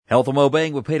Health and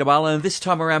Wellbeing with Peter Marlin. And this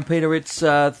time around, Peter, it's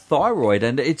thyroid,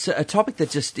 and it's a topic that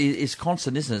just is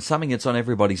constant, isn't it? Something that's on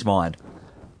everybody's mind.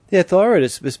 Yeah, thyroid,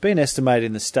 it's been estimated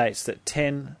in the States that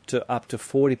 10 to up to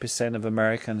 40% of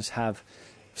Americans have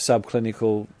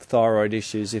subclinical thyroid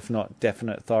issues, if not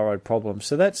definite thyroid problems.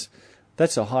 So that's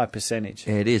a high percentage.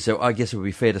 Yeah, it is. So I guess it would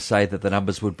be fair to say that the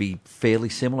numbers would be fairly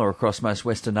similar across most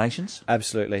Western nations?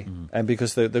 Absolutely. And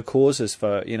because the causes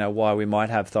for, why we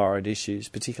might have thyroid issues,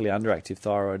 particularly underactive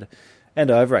thyroid and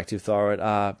overactive thyroid,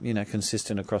 are,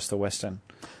 consistent across the Western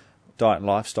diet and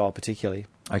lifestyle particularly.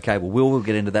 Okay, well, we'll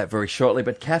get into that very shortly.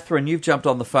 But Catherine, you've jumped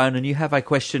on the phone and you have a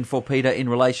question for Peter in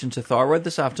relation to thyroid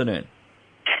this afternoon.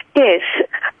 Yes.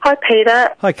 Hi, Peter.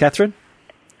 Hi, Catherine.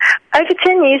 Over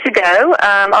 10 years ago,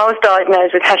 I was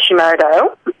diagnosed with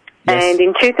Hashimoto, and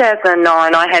in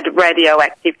 2009 I had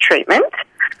radioactive treatment.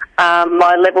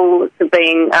 My levels have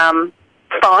been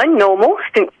fine, normal,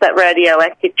 since that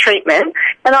radioactive treatment,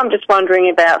 and I'm just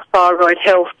wondering about thyroid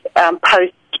health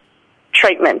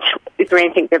post-treatment. Is there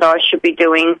anything that I should be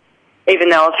doing, even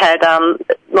though I've had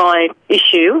my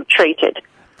issue treated?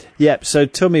 Yeah, so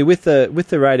tell me, with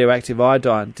the radioactive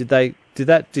iodine, did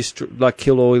that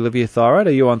kill all of your thyroid?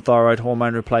 Are you on thyroid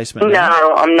hormone replacement now?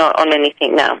 No, I'm not on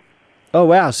anything, no. Oh,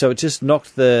 wow. So it just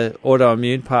knocked the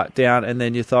autoimmune part down and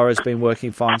then your thyroid's been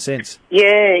working fine since?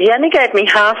 Yeah, he only gave me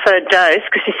half a dose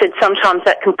because he said sometimes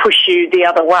that can push you the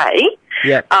other way.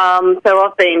 Yeah. So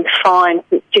I've been fine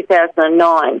since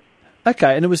 2009.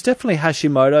 Okay, and it was definitely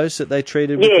Hashimoto's that they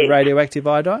treated with the radioactive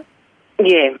iodine?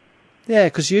 Yeah. Yeah,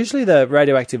 because usually the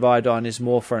radioactive iodine is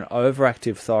more for an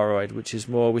overactive thyroid, which is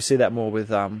more, we see that more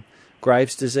with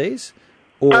Graves' disease,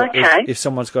 or if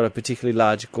someone's got a particularly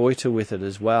large goiter with it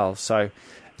as well. So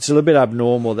it's a little bit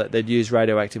abnormal that they'd use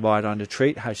radioactive iodine to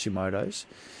treat Hashimoto's.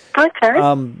 Okay.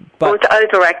 But it's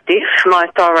overactive. My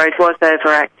thyroid was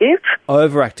overactive.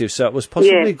 Overactive, so it was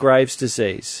possibly Graves'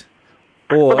 disease.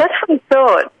 Well, that's what he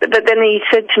thought. But then he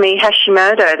said to me,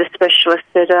 Hashimoto, the specialist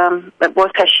said it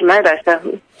was Hashimoto,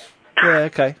 so... Yeah,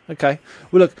 okay.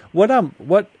 Well, look, what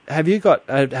have you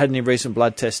had any recent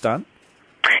blood tests done?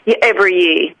 Yeah, every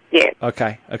year, yeah.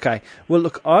 Okay. Well,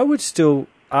 look, I would still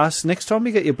ask, next time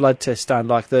you get your blood test done,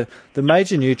 like the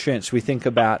major nutrients we think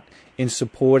about in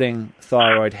supporting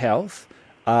thyroid health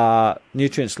are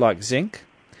nutrients like zinc.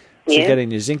 So getting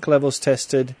your zinc levels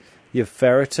tested, your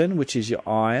ferritin, which is your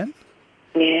iron.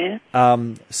 Yeah.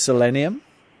 Selenium.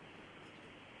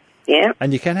 Yeah.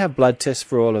 And you can have blood tests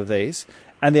for all of these.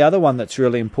 And the other one that's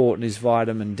really important is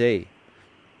vitamin D.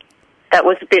 That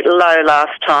was a bit low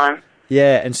last time.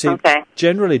 Yeah, and see,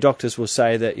 generally doctors will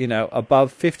say that,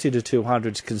 above 50 to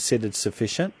 200 is considered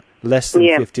sufficient. Less than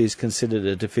 50 is considered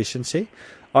a deficiency.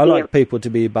 I like people to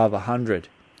be above 100.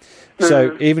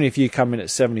 So even if you come in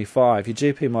at 75, your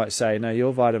GP might say, no,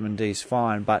 your vitamin D is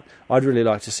fine, but I'd really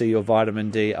like to see your vitamin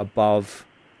D above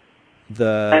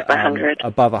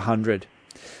 100.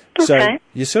 So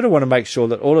you sort of want to make sure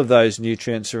that all of those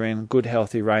nutrients are in good,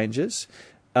 healthy ranges.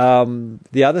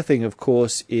 The other thing, of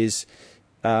course, is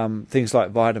things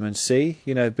like vitamin C,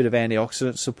 a bit of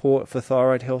antioxidant support for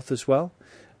thyroid health as well.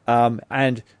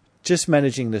 And just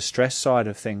managing the stress side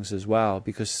of things as well,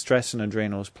 because stress and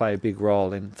adrenals play a big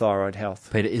role in thyroid health.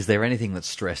 Peter, is there anything that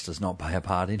stress does not play a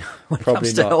part in when it Probably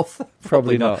comes to not. health?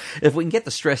 Probably not. If we can get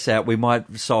the stress out, we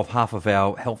might solve half of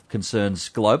our health concerns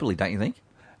globally, don't you think?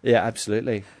 Yeah,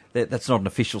 absolutely. That's not an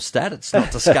official stat. It's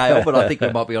not to scale, but I think we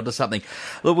might be onto something.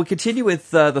 Look, we'll continue with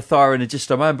the thyroid in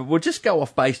just a moment, but we'll just go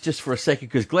off base just for a second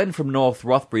because Glenn from North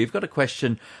Rothbury, you've got a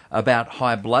question about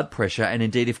high blood pressure and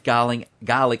indeed if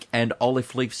garlic and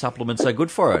olive leaf supplements are good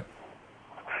for it.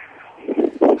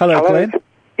 Hello, Glenn.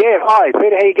 Yeah, hi,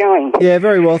 Peter. How you going? Yeah,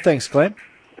 very well, thanks, Glenn.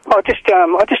 I just try.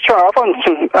 I'm on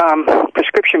some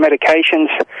prescription medications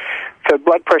for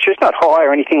blood pressure. It's not high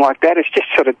or anything like that. It's just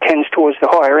sort of tends towards the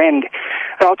higher end.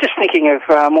 And I was just thinking of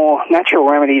more natural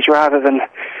remedies rather than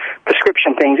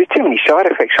prescription things. There's too many side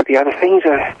effects with the other things.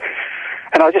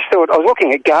 And I just thought, I was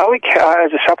looking at garlic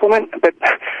as a supplement, but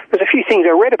there's a few things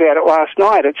I read about it last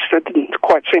night. It didn't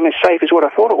quite seem as safe as what I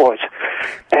thought it was.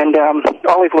 And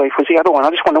olive leaf was the other one. I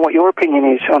just wonder what your opinion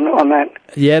is on that.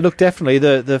 Yeah, look, definitely.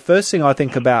 The first thing I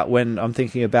think about when I'm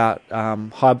thinking about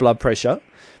high blood pressure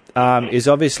is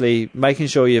obviously making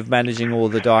sure you're managing all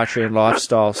the dietary and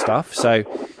lifestyle stuff. So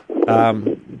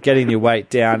getting your weight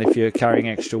down if you're carrying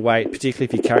extra weight, particularly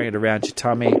if you're carrying it around your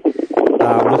tummy.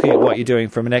 Looking at what you're doing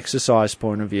from an exercise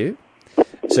point of view.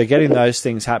 So getting those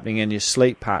things happening in your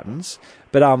sleep patterns.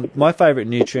 But my favourite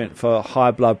nutrient for high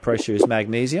blood pressure is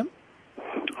magnesium.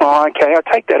 Oh, okay. I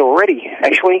take that already,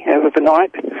 actually,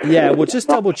 overnight. Yeah, well, just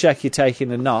double check you're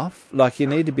taking enough. Like you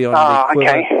need to be on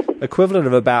the equivalent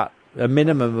of about a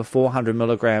minimum of 400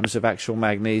 milligrams of actual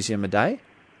magnesium a day.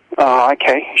 Oh,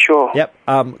 okay, sure. Yep.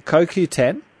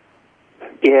 CoQ10.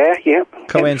 Yeah, yep.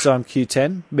 Coenzyme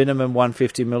Q10, minimum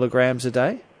 150 milligrams a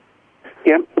day.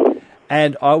 Yep.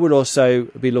 And I would also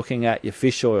be looking at your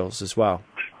fish oils as well.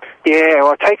 Yeah,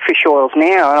 well, I take fish oils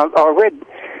now, and I read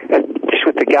just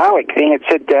with the garlic thing, it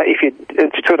said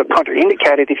it's sort of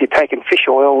contraindicated if you're taking fish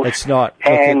oils. It's not.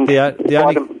 And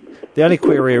the only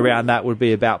query around that would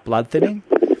be about blood thinning.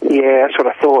 Yeah, that's what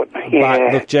I thought. Yeah.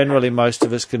 But look, generally most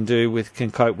of us can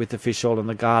cope with the fish oil and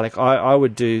the garlic. I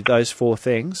would do those 4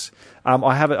 things.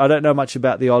 I don't know much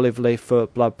about the olive leaf for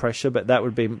blood pressure, but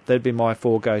that'd be my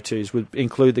 4 go-tos. Would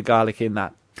include the garlic in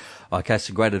that. Okay,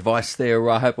 some great advice there.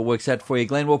 I hope it works out for you,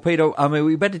 Glenn. Well, Peter, I mean,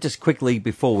 we better just quickly,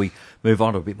 before we move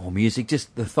on to a bit more music,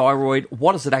 just the thyroid,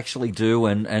 what does it actually do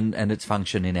and its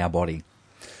function in our body?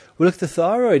 Well, look, the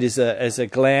thyroid is a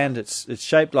gland. It's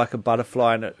shaped like a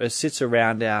butterfly, and it sits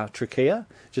around our trachea,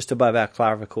 just above our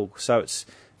clavicle. So it's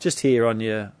just here on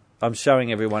your... I'm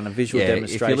showing everyone a visual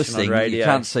demonstration if you're listening, on radio. You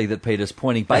can't see that Peter's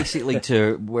pointing basically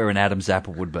to where an Adam's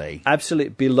apple would be. Absolutely,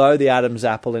 below the Adam's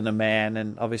apple in a man,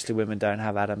 and obviously women don't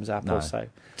have Adam's apple, so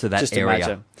to that just area.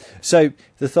 Imagine. So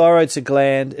the thyroid's a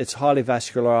gland. It's highly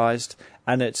vascularized,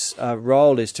 and its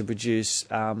role is to produce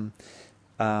our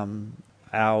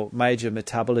major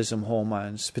metabolism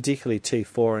hormones, particularly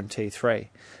T4 and T3.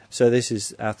 So this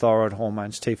is our thyroid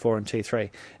hormones, T4 and T3.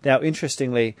 Now,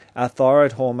 interestingly, our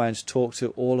thyroid hormones talk to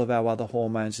all of our other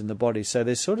hormones in the body. So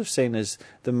they're sort of seen as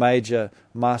the major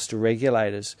master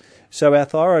regulators. So our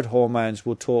thyroid hormones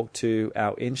will talk to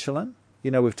our insulin.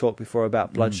 You know, we've talked before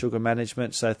about blood sugar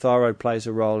management, so thyroid plays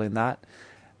a role in that.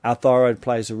 Our thyroid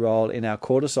plays a role in our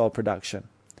cortisol production.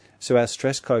 So our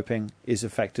stress coping is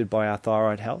affected by our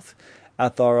thyroid health. Our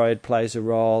thyroid plays a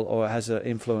role or has an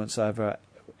influence over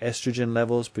estrogen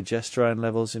levels, progesterone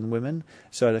levels in women,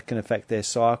 so it can affect their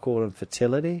cycle and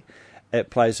fertility. It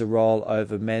plays a role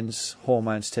over men's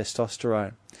hormones,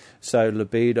 testosterone, so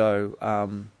libido,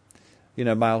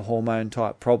 male hormone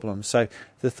type problems. So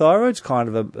the thyroid's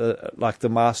kind of like the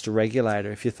master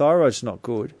regulator. If your thyroid's not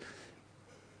good,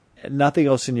 nothing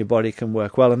else in your body can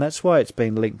work well, and that's why it's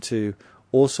been linked to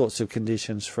all sorts of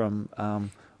conditions from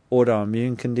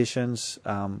autoimmune conditions,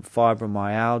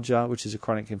 fibromyalgia, which is a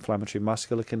chronic inflammatory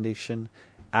muscular condition,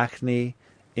 acne,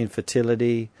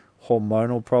 infertility,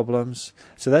 hormonal problems.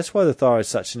 So that's why the thyroid is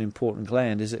such an important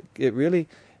gland, is it really,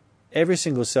 every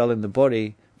single cell in the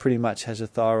body pretty much has a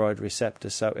thyroid receptor.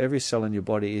 So every cell in your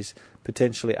body is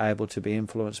potentially able to be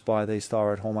influenced by these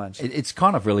thyroid hormones. It's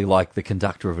kind of really like the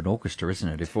conductor of an orchestra, isn't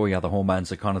it? If all the other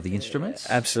hormones are kind of the instruments?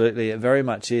 Absolutely, it very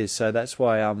much is. So that's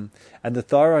why, and the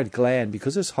thyroid gland,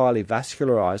 because it's highly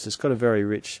vascularized, it's got a very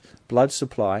rich blood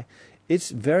supply,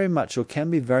 it's very much, or can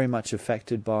be very much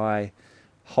affected by a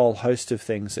whole host of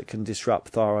things that can disrupt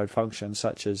thyroid function,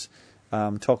 such as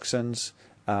toxins,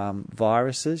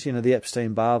 viruses, the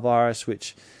Epstein-Barr virus,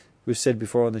 which we've said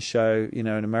before on the show, in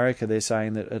America they're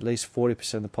saying that at least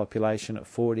 40% of the population at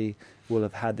 40 will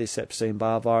have had this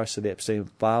Epstein-Barr virus, so the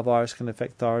Epstein-Barr virus can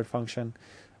affect thyroid function,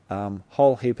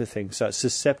 whole heap of things. So it's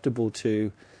susceptible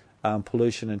to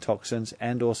pollution and toxins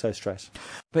and also stress.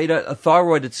 Peter, a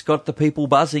thyroid, it's got the people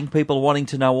buzzing, people wanting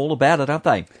to know all about it, aren't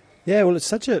they? Yeah, well, it's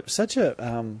such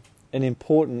an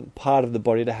important part of the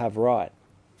body to have right.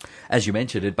 As you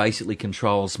mentioned, it basically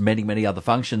controls many, many other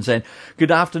functions. And good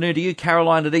afternoon to you,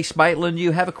 Caroline at East Maitland.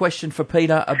 You have a question for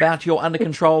Peter about your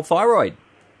under-control thyroid.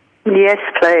 Yes,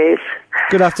 please.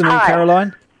 Good afternoon, Hi.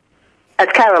 Caroline.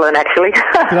 It's Carolyn, actually.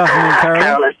 Good afternoon, Caroline.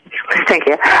 Carolyn. Thank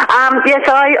you. Yes,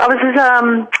 I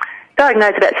was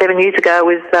diagnosed about 7 years ago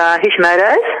with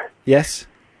Hashimoto's. Yes.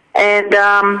 And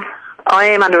I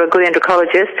am under a good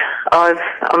endocrinologist.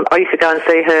 I used to go and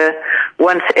see her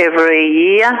once every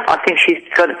year. I think she's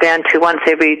got it down to once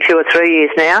every 2 or 3 years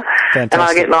now. Fantastic. And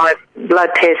I get my blood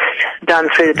test done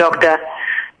through the doctor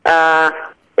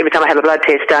every time I have a blood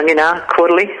test done,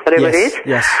 quarterly, whatever it is.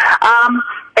 Yes.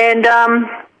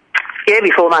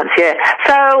 Every 4 months, yeah.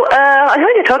 So I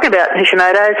heard you talking about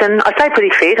Hashimoto's, and I stay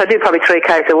pretty fit. I do probably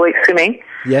 3Ks a week swimming.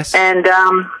 Yes. And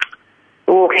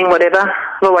walking, whatever.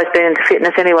 I've always been into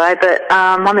fitness anyway, but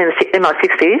I'm in my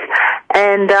 60s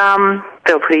and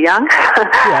feel pretty young.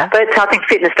 Yeah. But I think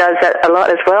fitness does that a lot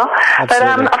as well.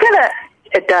 Absolutely. But I feel that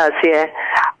it does, yeah.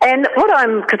 And what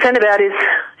I'm concerned about is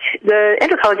the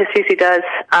endocrinologist usually does,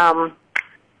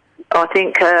 I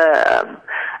think, a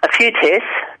few tests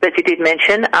that you did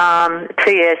mention.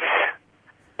 TS,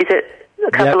 is it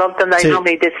a couple of them they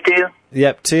normally just do?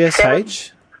 Yep,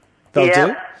 TSH, they'll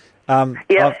do.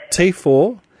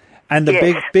 T4, and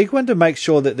the big one to make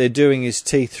sure that they're doing is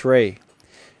T3.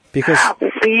 Because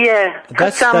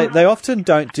they often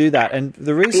don't do that, and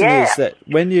the reason is that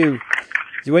when your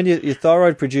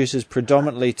thyroid produces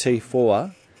predominantly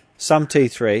T4, some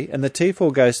T3, and the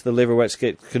T4 goes to the liver where it's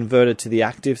get converted to the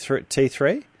active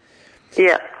T3.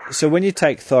 Yeah. So when you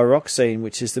take thyroxine,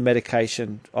 which is the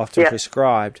medication often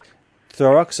prescribed,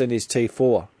 thyroxine is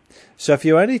T4. So if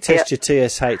you only test your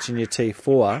TSH and your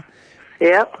T4,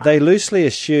 they loosely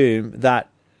assume that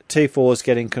T4 is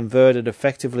getting converted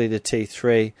effectively to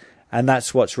T3, and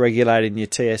that's what's regulating your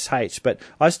TSH. But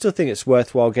I still think it's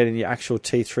worthwhile getting your actual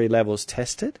T3 levels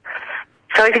tested.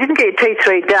 So if you didn't get your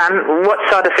T3 done, what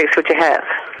side effects would you have?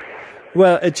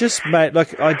 Well, it just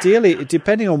ideally,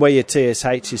 depending on where your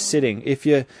TSH is sitting, if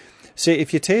your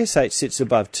TSH sits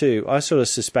above 2, I sort of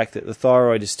suspect that the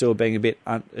thyroid is still being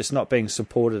it's not being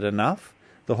supported enough.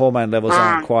 The hormone levels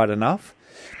aren't quite enough.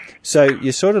 So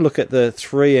you sort of look at the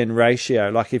 3N ratio.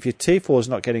 Like if your T4 is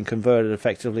not getting converted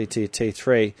effectively to your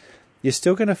T3, you're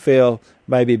still going to feel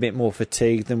maybe a bit more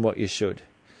fatigued than what you should.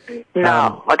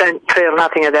 No, I don't feel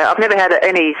nothing of that. I've never had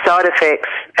any side effects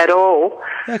at all.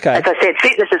 Okay. As I said,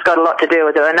 fitness has got a lot to do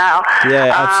with it now.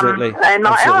 Yeah, absolutely. And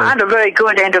I'm a very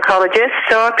good endocrinologist,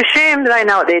 so I presume they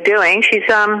know what they're doing. She's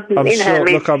her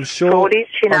mid-40s,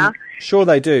 you know. I'm sure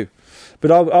they do.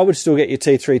 But I would still get your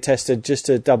T3 tested just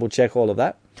to double-check all of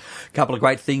that. A couple of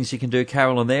great things you can do,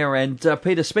 Carolyn, there. And,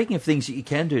 Peter, speaking of things that you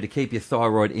can do to keep your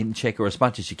thyroid in check or as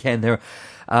much as you can, there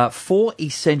are 4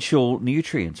 essential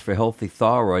nutrients for healthy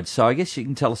thyroid. So I guess you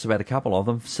can tell us about a couple of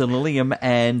them. Selenium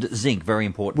and zinc, very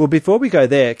important. Well, before we go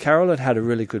there, Carolyn had a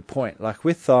really good point. Like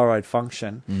with thyroid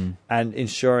function and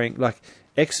ensuring, like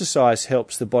exercise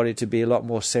helps the body to be a lot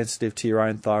more sensitive to your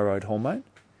own thyroid hormone.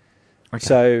 Okay.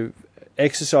 So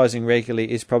exercising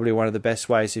regularly is probably one of the best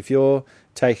ways. If you're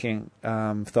taking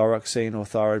thyroxine or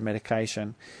thyroid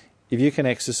medication, if you can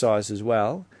exercise as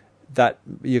well, that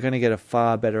you're going to get a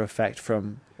far better effect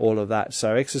from all of that.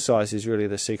 So exercise is really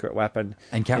the secret weapon.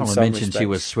 And Carolyn mentioned she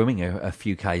was swimming a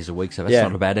few Ks a week, so that's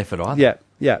not a bad effort either.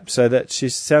 Yeah. So that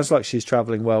sounds like she's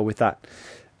travelling well with that.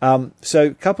 So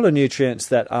a couple of nutrients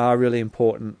that are really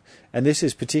important, and this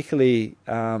is particularly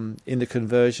in the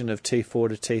conversion of T4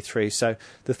 to T3. So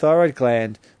the thyroid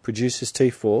gland produces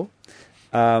T4,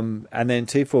 and then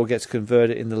T4 gets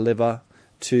converted in the liver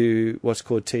to what's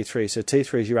called T3. So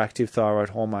T3 is your active thyroid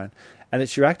hormone, and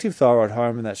it's your active thyroid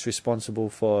hormone that's responsible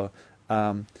for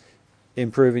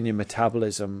improving your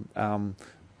metabolism.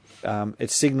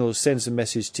 It sends a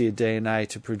message to your DNA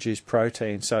to produce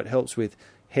protein, so it helps with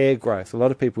hair growth. A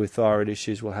lot of people with thyroid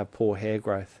issues will have poor hair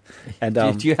growth. And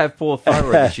do you have poor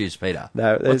thyroid issues, Peter?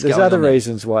 No, there's other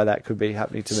reasons why that could be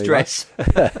happening to me. Stress.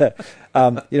 A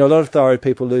lot of thyroid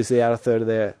people lose the outer third of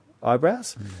their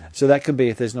eyebrows, so that could be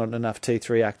if there's not enough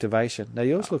T3 activation. Now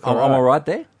yours look all right. I'm all right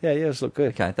there? Yeah, yours look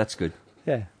good. Okay, that's good.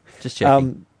 Yeah. Just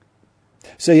checking.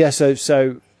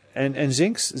 And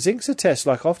zinc's a test.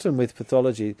 Like often with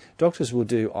pathology, doctors will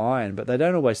do iron, but they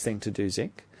don't always think to do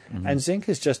zinc. Mm-hmm. And zinc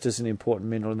is just as an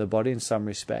important mineral in the body in some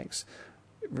respects,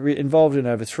 involved in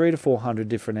over 300 to 400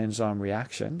 different enzyme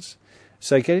reactions.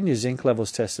 So getting your zinc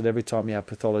levels tested every time you have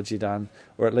pathology done,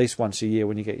 or at least once a year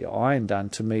when you get your iron done,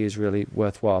 to me is really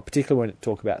worthwhile, particularly when you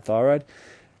talk about thyroid.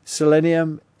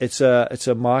 Selenium, it's a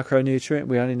micronutrient.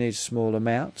 We only need small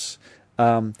amounts.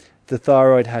 The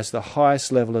thyroid has the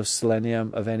highest level of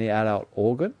selenium of any adult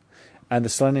organ, and the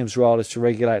selenium's role is to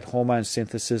regulate hormone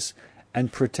synthesis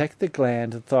and protect the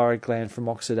thyroid gland from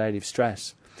oxidative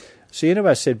stress. So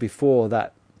I said before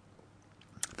that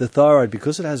the thyroid,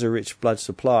 because it has a rich blood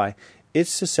supply, it's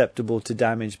susceptible to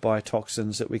damage by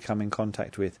toxins that we come in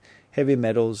contact with. Heavy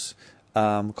metals,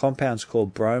 compounds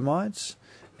called bromides,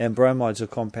 and bromides are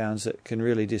compounds that can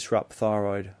really disrupt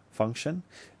thyroid function.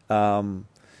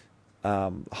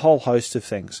 Whole host of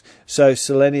things. So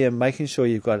selenium, making sure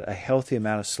you've got a healthy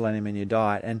amount of selenium in your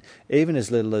diet, and even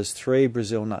as little as 3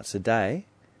 Brazil nuts a day,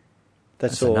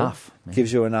 that's all enough,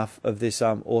 gives you enough of this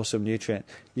awesome nutrient.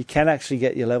 You can actually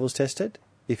get your levels tested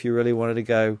if you really wanted to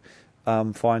go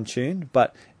fine-tuned,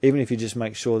 but even if you just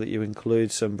make sure that you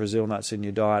include some Brazil nuts in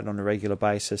your diet on a regular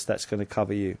basis, that's going to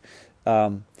cover you.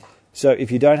 So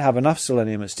if you don't have enough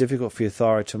selenium, it's difficult for your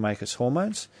thyroid to make its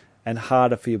hormones, and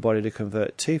harder for your body to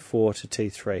convert T4 to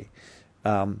T3.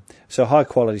 So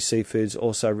high-quality seafoods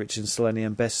also rich in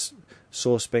selenium, best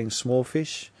source being small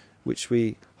fish, which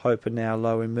we hope are now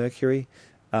low in mercury,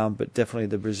 but definitely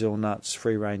the Brazil nuts,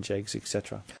 free-range eggs,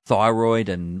 etc. Thyroid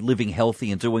and living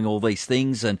healthy and doing all these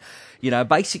things and,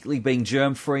 basically being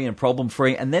germ-free and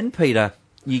problem-free. And then, Peter,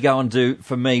 you go and do,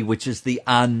 for me, which is the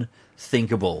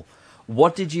unthinkable.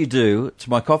 What did you do to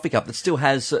my coffee cup that still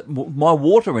has my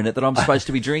water in it that I'm supposed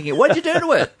to be drinking? What did you do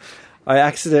to it? I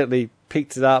accidentally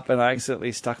picked it up and I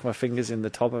accidentally stuck my fingers in the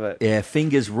top of it. Yeah,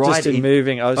 fingers right just in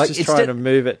moving. I was like, just trying to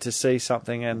move it to see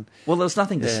something, and well, there's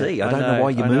nothing to see. I don't know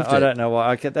why you moved it. I don't know why.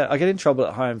 I get that. I get in trouble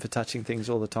at home for touching things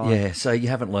all the time. Yeah, so you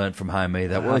haven't learned from home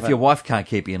either. Well, if your wife can't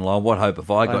keep you in line, what hope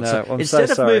have I got? I know. I'm instead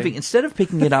so of sorry. moving, instead of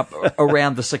picking it up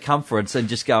around the circumference and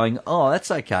just going, "Oh, that's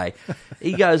okay,"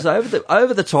 he goes over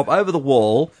the top, over the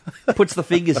wall, puts the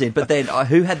fingers in. But then,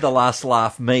 who had the last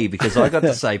laugh? Me, because I got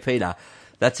to say, Peter,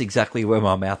 that's exactly where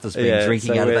my mouth has been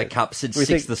drinking out of that cup since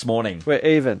 6 this morning. We're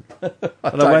even.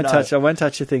 And I won't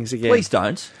touch your things again. Please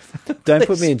don't. Don't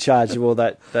put me in charge of all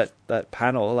that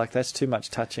panel. Like, that's too much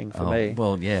touching for me.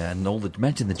 Well, yeah, and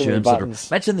imagine the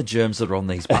germs that are on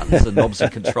these buttons and knobs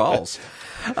and controls.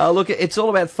 Look, it's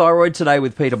all about thyroid today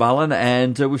with Peter Mullen,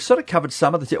 and we've sort of covered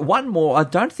some of the... One more, I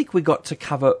don't think we got to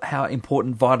cover how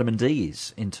important vitamin D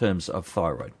is in terms of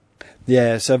thyroid.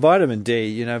 Yeah, so vitamin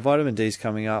D, vitamin D is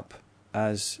coming up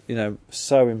as,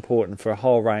 so important for a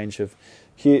whole range of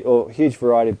huge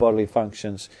variety of bodily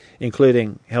functions,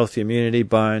 including healthy immunity,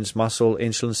 bones, muscle,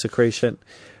 insulin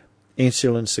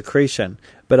secretion.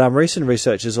 But recent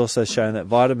research has also shown that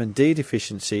vitamin D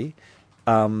deficiency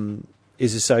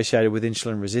is associated with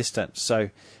insulin resistance. So,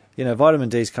 vitamin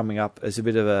D is coming up as a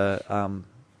bit of a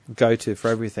go-to for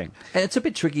everything. And it's a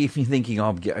bit tricky if you're thinking,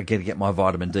 I'm going to get my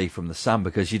vitamin D from the sun,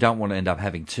 because you don't want to end up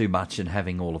having too much and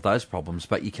having all of those problems,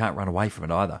 but you can't run away from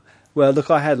it either. Well,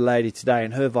 look, I had a lady today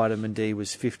and her vitamin D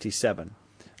was 57.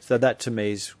 So that to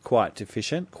me is quite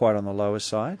deficient, quite on the lower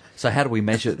side. So how do we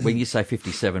measure, when you say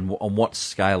 57, on what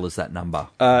scale is that number?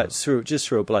 It's just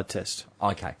through a blood test.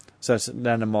 Okay. So it's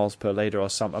nanomoles per litre or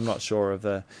something. I'm not sure of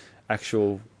the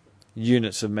actual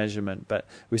units of measurement, but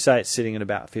we say it's sitting at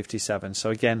about 57. So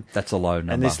again, that's a low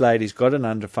number. And this lady's got an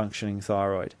under-functioning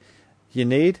thyroid. You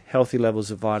need healthy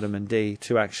levels of vitamin D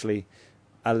to actually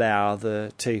allow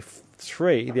the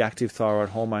T3, the active thyroid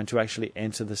hormone, to actually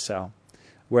enter the cell,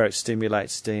 where it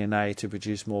stimulates DNA to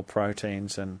produce more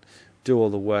proteins and do all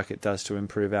the work it does to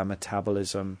improve our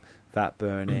metabolism, fat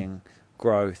burning,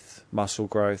 growth, muscle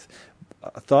growth.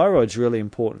 Thyroid's really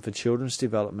important for children's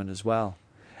development as well.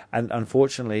 And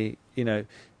unfortunately,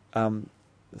 healthy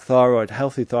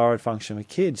thyroid function for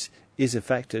kids is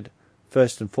affected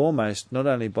first and foremost not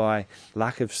only by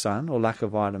lack of sun or lack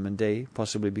of vitamin D,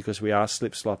 possibly because we are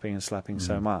slip-slopping and slapping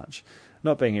so much,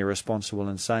 not being irresponsible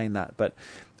in saying that, but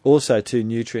also too,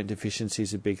 nutrient deficiency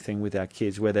is a big thing with our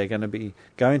kids, where they're going to be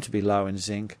low in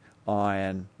zinc,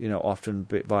 iron, often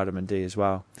vitamin D as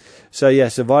well. So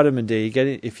vitamin D, you get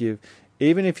it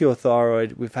even if your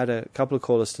thyroid, we've had a couple of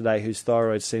callers today whose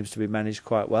thyroid seems to be managed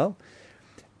quite well,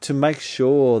 to make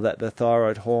sure that the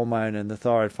thyroid hormone and the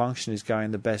thyroid function is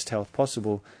going the best health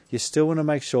possible, you still want to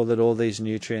make sure that all these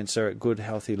nutrients are at good,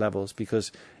 healthy levels,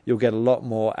 because you'll get a lot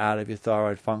more out of your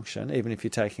thyroid function, even if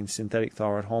you're taking synthetic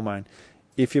thyroid hormone,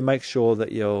 if you make sure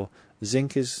that your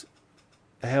zinc is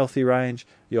a healthy range,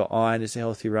 your iron is a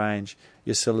healthy range,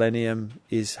 your selenium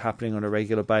is happening on a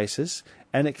regular basis,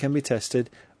 and it can be tested,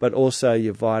 but also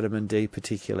your vitamin D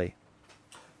particularly.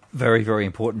 Very, very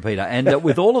important, Peter. And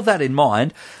with all of that in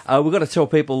mind, we've got to tell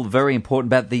people very important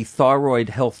about the Thyroid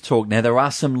Health Talk. Now, there are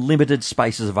some limited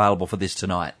spaces available for this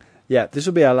tonight. Yeah, this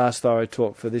will be our last Thyroid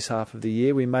Talk for this half of the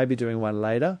year. We may be doing one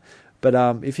later, but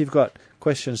if you've got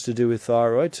questions to do with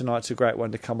thyroid, tonight's a great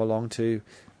one to come along to.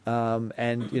 And,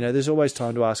 there's always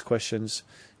time to ask questions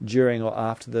during or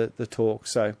after the talk.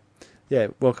 So,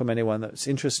 welcome anyone that's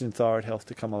interested in thyroid health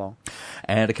to come along.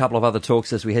 And a couple of other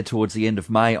talks as we head towards the end of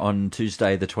May on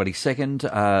Tuesday the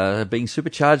 22nd, being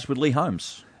supercharged with Lee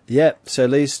Holmes. Yeah, so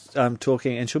Lee's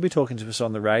talking, and she'll be talking to us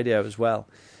on the radio as well,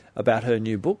 about her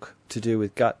new book to do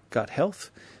with gut health.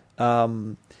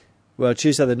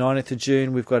 Tuesday the 19th of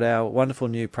June, we've got our wonderful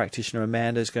new practitioner,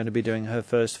 Amanda, is going to be doing her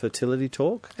first fertility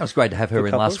talk. It was great to have her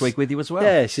in last week with you as well.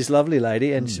 Yeah, she's a lovely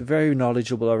lady, and she's very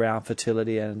knowledgeable around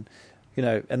fertility, and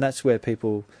and that's where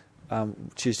people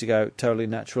choose to go totally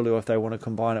naturally, or if they want to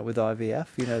combine it with IVF,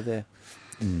 they're...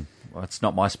 Well, it's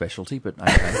not my specialty, but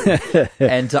okay.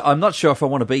 And I'm not sure if I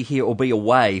want to be here or be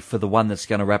away for the one that's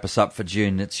going to wrap us up for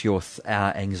June. It's your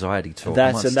anxiety talk.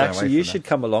 Actually, you should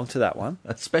come along to that one.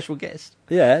 A special guest.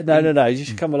 Yeah, no. You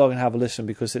should come along and have a listen,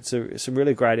 because it's some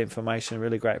really great information,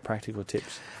 really great practical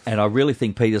tips. And I really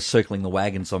think Peter's circling the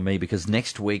wagons on me, because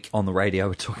next week on the radio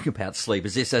we're talking about sleep.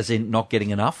 Is this as in not getting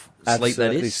enough sleep?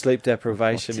 Absolutely. That is? Sleep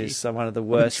deprivation is one of the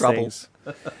worst things.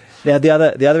 Now, the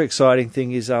other exciting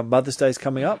thing is Mother's Day is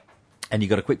coming up. And you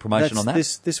got a quick promotion on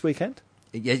that? This weekend?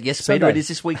 Yes, Sunday. Peter, it is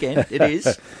this weekend. It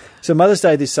is. So Mother's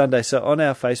Day this Sunday. So on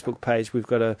our Facebook page, we've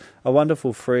got a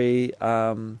wonderful free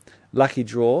lucky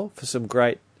draw for some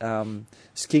great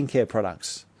skincare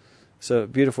products. So a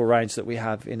beautiful range that we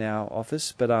have in our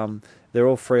office. But They're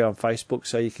all free on Facebook,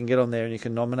 so you can get on there and you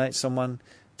can nominate someone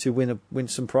to win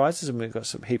some prizes, and we've got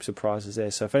some heaps of prizes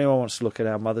there. So if anyone wants to look at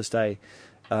our Mother's Day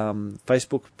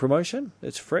Facebook promotion,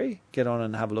 it's free. Get on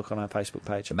and have a look on our Facebook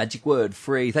page. The magic word,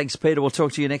 free. Thanks, Peter. We'll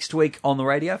talk to you next week on the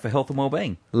radio for Health and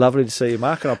Wellbeing. Lovely to see you,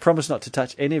 Mark, and I promise not to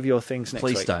touch any of your things next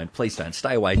week. Please don't.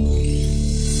 Stay away.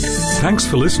 Thanks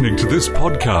for listening to this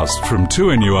podcast from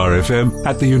 2NURFM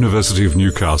at the University of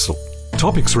Newcastle.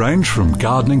 Topics range from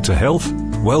gardening to health,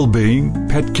 well-being,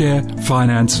 pet care,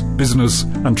 finance, business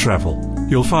and travel.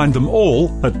 You'll find them all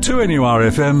at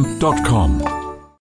 2NURFM.com.